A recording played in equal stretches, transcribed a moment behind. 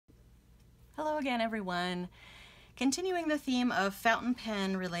Hello again, everyone. Continuing the theme of fountain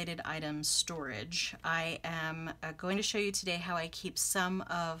pen related items storage, I am going to show you today how I keep some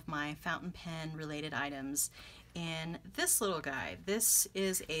of my fountain pen related items in this little guy. This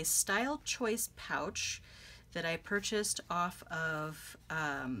is a Style Choice pouch that I purchased off of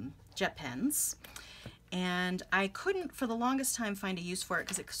JetPens. And I couldn't for the longest time find a use for it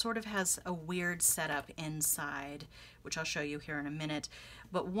because it sort of has a weird setup inside, which I'll show you here in a minute.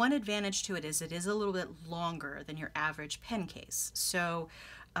 But one advantage to it is a little bit longer than your average pen case. So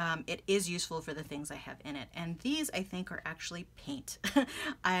it is useful for the things I have in it. And these, I think, are actually paint.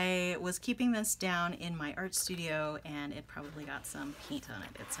 I was keeping this down in my art studio and it probably got some paint on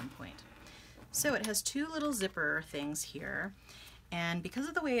it at some point. So it has two little zipper things here. And because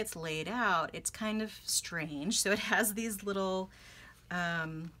of the way it's laid out, it's kind of strange. So it has these little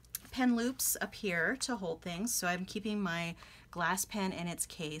pen loops up here to hold things. So I'm keeping my glass pen in its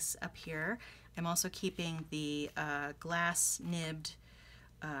case up here. I'm also keeping the glass nibbed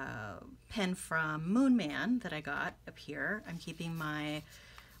pen from Moonman that I got up here. I'm keeping my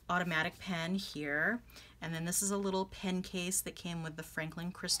automatic pen here. And then this is a little pen case that came with the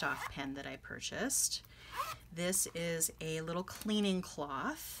Franklin Christoph pen that I purchased. This is a little cleaning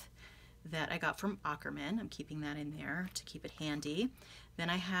cloth that I got from Ackerman. I'm keeping that in there to keep it handy. Then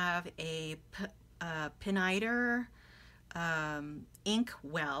I have a Pineider ink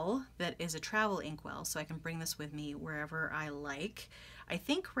well that is a travel ink well, so I can bring this with me wherever I like. I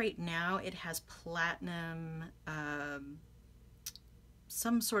think right now it has platinum,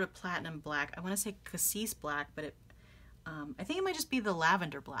 some sort of platinum black. I want to say cassis black, but I think it might just be the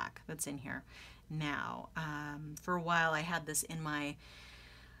lavender black that's in here now. For a while I had this in my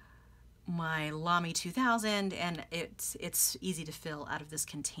Lamy 2000 and it's easy to fill out of this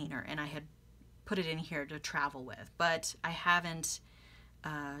container, and I had put it in here to travel with, but I haven't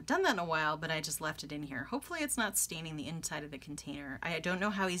done that in a while, but I just left it in here. Hopefully it's not staining the inside of the container. I don't know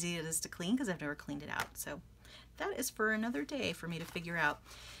how easy it is to clean because I've never cleaned it out, so that is for another day for me to figure out.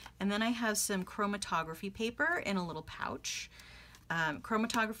 And then I have some chromatography paper in a little pouch.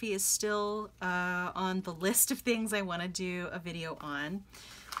 Chromatography is still on the list of things I want to do a video on.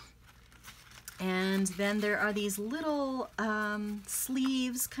 And then there are these little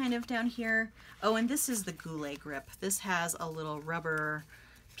sleeves kind of down here. Oh, and this is the Goulet grip. This has a little rubber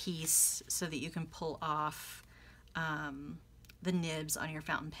piece so that you can pull off the nibs on your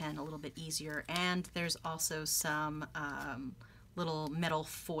fountain pen a little bit easier. And there's also some little metal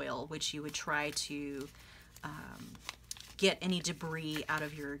foil, which you would try to get any debris out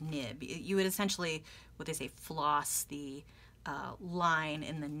of your nib. You would essentially, what they say, floss the line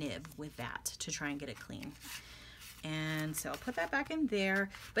in the nib with that to try and get it clean. And so I'll put that back in there.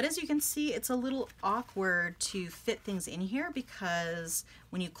 But as you can see, it's a little awkward to fit things in here because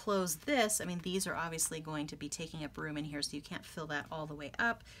when you close this, I mean, these are obviously going to be taking up room in here, so you can't fill that all the way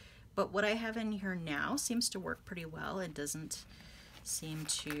up. But what I have in here now seems to work pretty well. It doesn't seem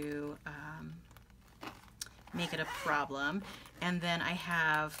to make it a problem. And then I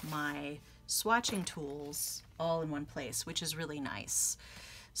have my swatching tools all in one place, which is really nice.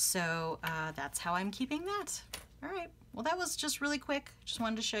 So that's how I'm keeping that. All right, well, that was just really quick. Just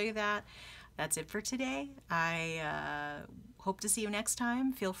wanted to show you that. That's it for today. I hope to see you next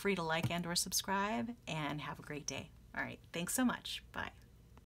time. Feel free to like and or subscribe, and have a great day. All right, thanks so much. Bye.